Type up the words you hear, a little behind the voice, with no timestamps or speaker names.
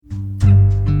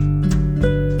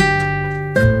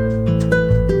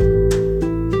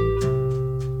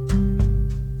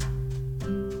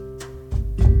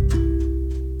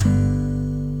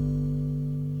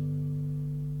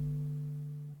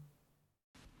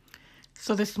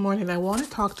So this morning, I want to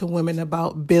talk to women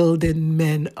about building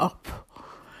men up.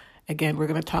 Again, we're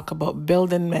going to talk about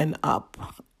building men up.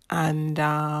 And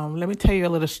let me tell you a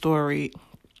little story.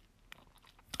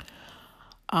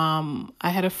 I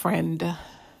had a friend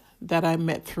that I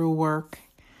met through work.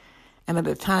 And at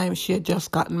the time, she had just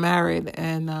gotten married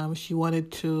and she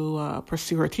wanted to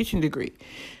pursue her teaching degree.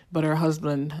 But her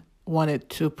husband wanted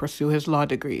to pursue his law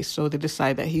degree. So they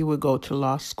decided that he would go to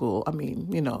law school.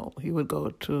 He would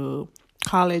go to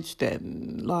college,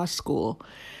 then law school,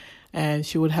 and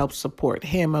she would help support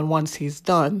him. And once he's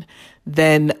done,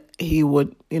 then he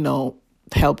would,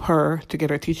 help her to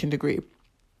get her teaching degree.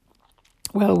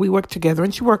 Well, we worked together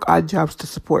and she worked odd jobs to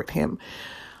support him.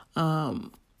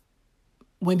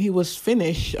 When he was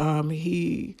finished,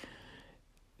 he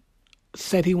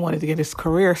said he wanted to get his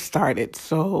career started.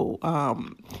 So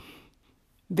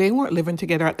they weren't living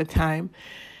together at the time.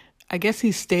 I guess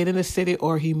he stayed in the city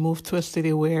or he moved to a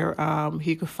city where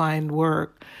he could find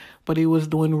work, but he was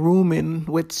doing rooming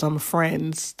with some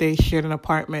friends. They shared an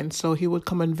apartment, so he would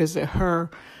come and visit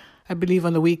her, I believe,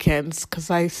 on the weekends, because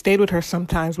I stayed with her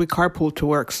sometimes. We carpooled to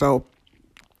work, so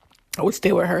I would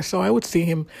stay with her, so I would see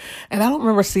him. And I don't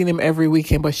remember seeing him every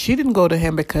weekend, but she didn't go to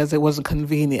him because it wasn't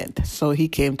convenient, so he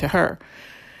came to her.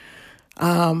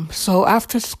 So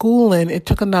after schooling, it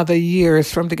took another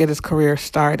years for him to get his career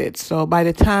started. So by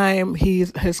the time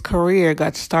his career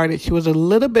got started, she was a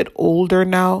little bit older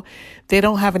now. They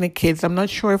don't have any kids. I'm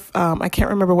not sure if, I can't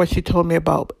remember what she told me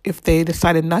about if they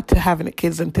decided not to have any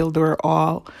kids until they were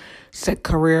all set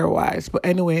career-wise. But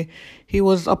anyway, he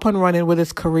was up and running with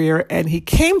his career and he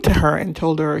came to her and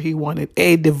told her he wanted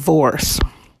a divorce.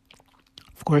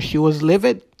 Of course, she was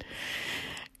livid.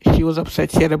 She was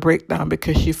upset. She had a breakdown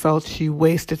because she felt she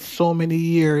wasted so many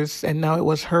years and now it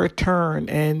was her turn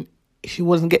and she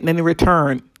wasn't getting any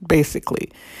return,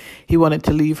 basically. He wanted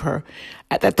to leave her.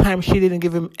 At that time, she didn't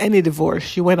give him any divorce.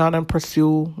 She went on and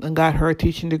pursued and got her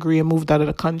teaching degree and moved out of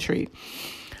the country.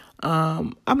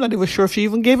 I'm not even sure if she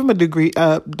even gave him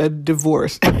the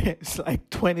divorce. It's like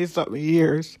 20-something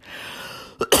years.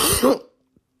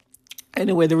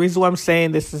 Anyway, the reason why I'm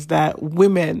saying this is that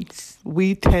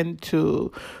we tend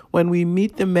to, when we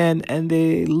meet the men and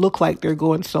they look like they're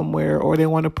going somewhere or they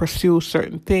want to pursue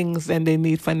certain things and they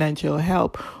need financial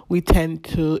help, we tend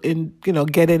to,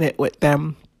 get in it with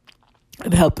them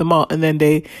and help them out. And then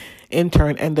they, in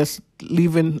turn, end us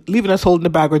leaving us holding the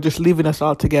bag or just leaving us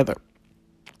all together.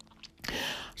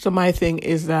 So my thing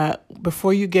is that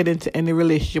before you get into any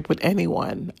relationship with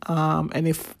anyone, and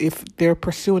if they're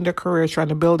pursuing their career, trying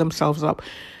to build themselves up,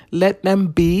 let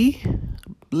them do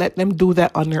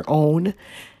that on their own.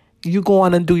 You go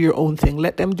on and do your own thing.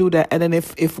 Let them do that. And then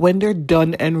if when they're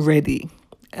done and ready,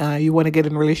 you want to get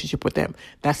in a relationship with them,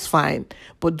 that's fine.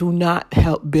 But do not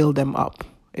help build them up.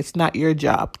 It's not your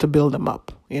job to build them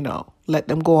up. Let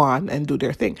them go on and do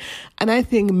their thing. And I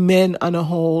think men on a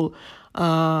whole,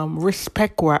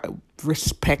 respect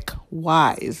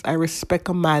wise. I respect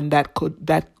a man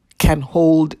that can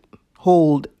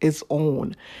hold his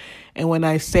own. And when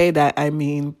I say that, I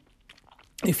mean,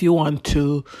 if you want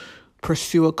to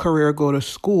pursue a career, go to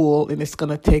school, and it's going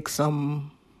to take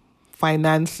some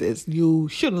finances, you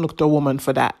shouldn't look to a woman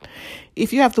for that.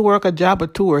 If you have to work a job or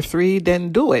 2 or 3,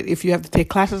 then do it. If you have to take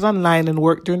classes online and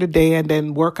work during the day and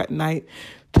then work at night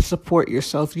to support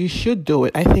yourself, you should do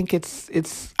it. I think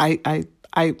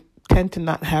I tend to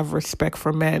not have respect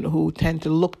for men who tend to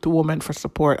look to women for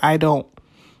support. I don't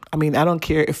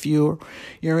care if you're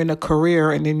in a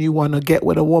career and then you want to get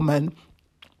with a woman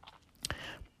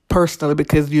personally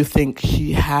because you think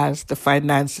she has the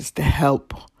finances to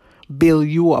help build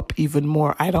you up even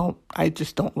more. I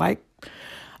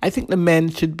think the men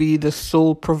should be the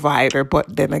sole provider,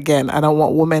 but then again, I don't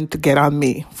want women to get on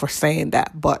me for saying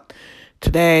that. But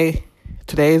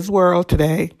today's world,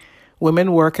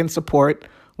 women work and support,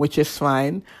 which is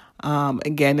fine.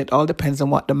 Again, it all depends on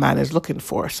what the man is looking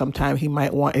for. Sometimes he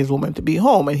might want his woman to be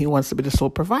home and he wants to be the sole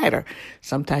provider.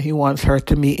 Sometimes he wants her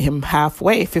to meet him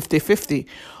halfway, 50-50.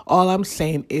 All I'm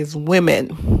saying is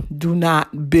women do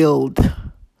not build.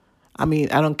 I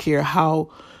don't care how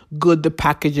good the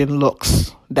packaging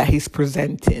looks that he's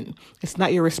presenting. It's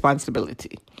not your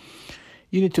responsibility.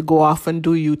 You need to go off and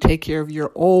take care of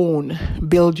your own,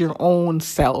 build your own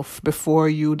self before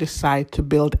you decide to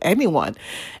build anyone.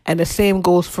 And the same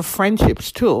goes for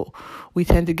friendships too. We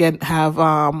tend to have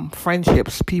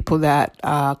friendships, people that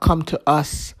come to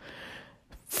us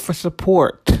for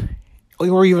support,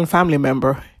 or even family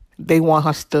member. They want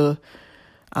us to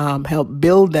help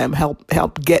build them,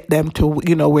 help get them to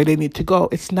where they need to go.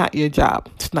 It's not your job.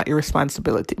 It's not your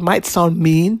responsibility. It might sound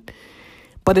mean,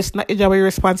 but it's not your job or your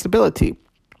responsibility,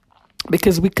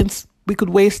 because we we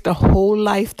could waste a whole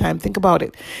lifetime. Think about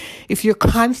it. If you're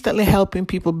constantly helping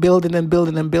people, building and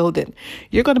building and building,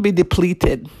 you're going to be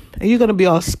depleted, and you're going to be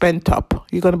all spent up.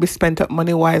 You're going to be spent up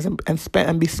money wise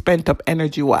and be spent up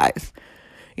energy wise.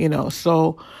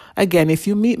 So again, if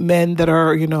you meet men that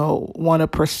are, want to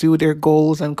pursue their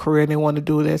goals and career and they want to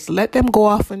do this, let them go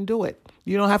off and do it.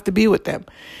 You don't have to be with them.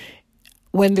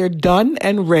 When they're done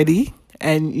and ready,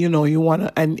 and you want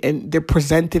to, and they're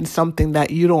presenting something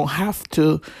that you don't have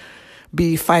to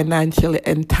be financially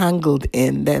entangled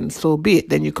in, then so be it.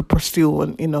 Then you could pursue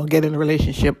and get in a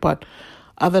relationship. But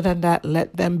other than that,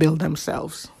 let them build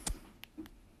themselves.